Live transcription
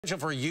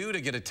For you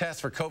to get a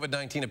test for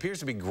COVID-19 appears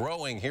to be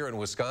growing here in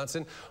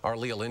Wisconsin. Our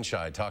Leah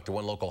Linscheid talked to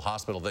one local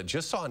hospital that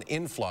just saw an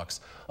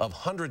influx of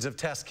hundreds of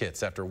test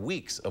kits after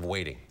weeks of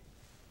waiting.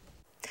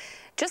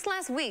 Just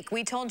last week,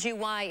 we told you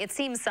why it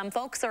seems some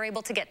folks are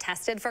able to get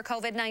tested for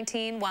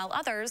COVID-19 while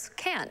others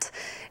can't.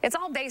 It's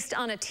all based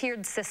on a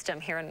tiered system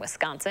here in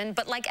Wisconsin,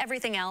 but like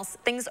everything else,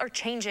 things are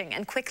changing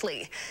and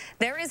quickly.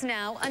 There is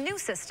now a new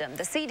system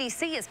the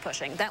CDC is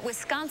pushing that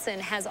Wisconsin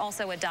has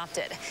also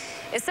adopted.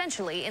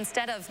 Essentially,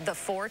 instead of the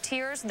 4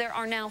 tiers, there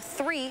are now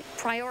 3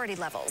 priority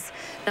levels.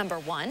 Number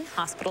 1,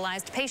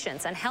 hospitalized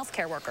patients and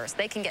healthcare workers.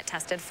 They can get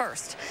tested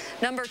first.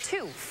 Number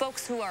 2,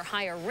 folks who are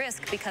higher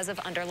risk because of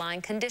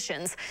underlying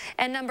conditions.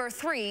 And number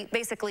 3,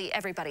 basically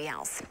everybody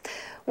else.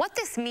 What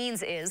this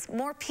means is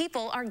more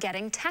people are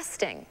getting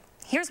testing.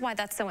 Here's why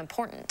that's so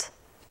important.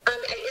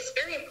 It's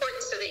very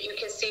important so that you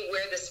can see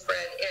where the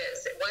spread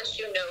is. Once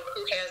you know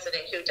who has it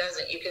and who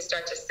doesn't, you can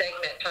start to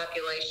segment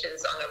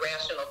populations on a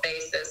rational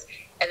basis,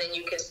 and then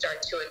you can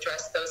start to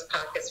address those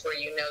pockets where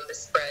you know the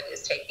spread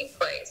is taking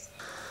place.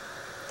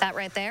 That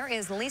right there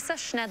is Lisa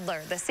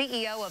Schnedler, the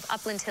CEO of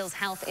Upland Hills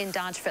Health in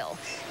Dodgeville.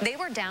 They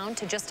were down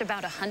to just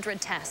about 100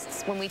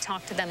 tests when we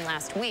talked to them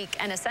last week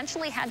and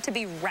essentially had to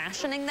be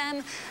rationing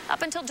them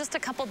up until just a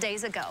couple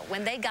days ago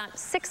when they got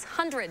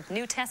 600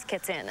 new test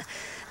kits in.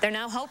 They're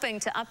now hoping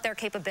to up their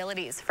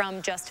capabilities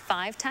from just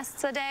 5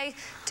 tests a day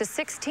to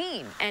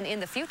 16 and in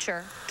the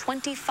future,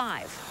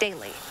 25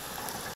 daily.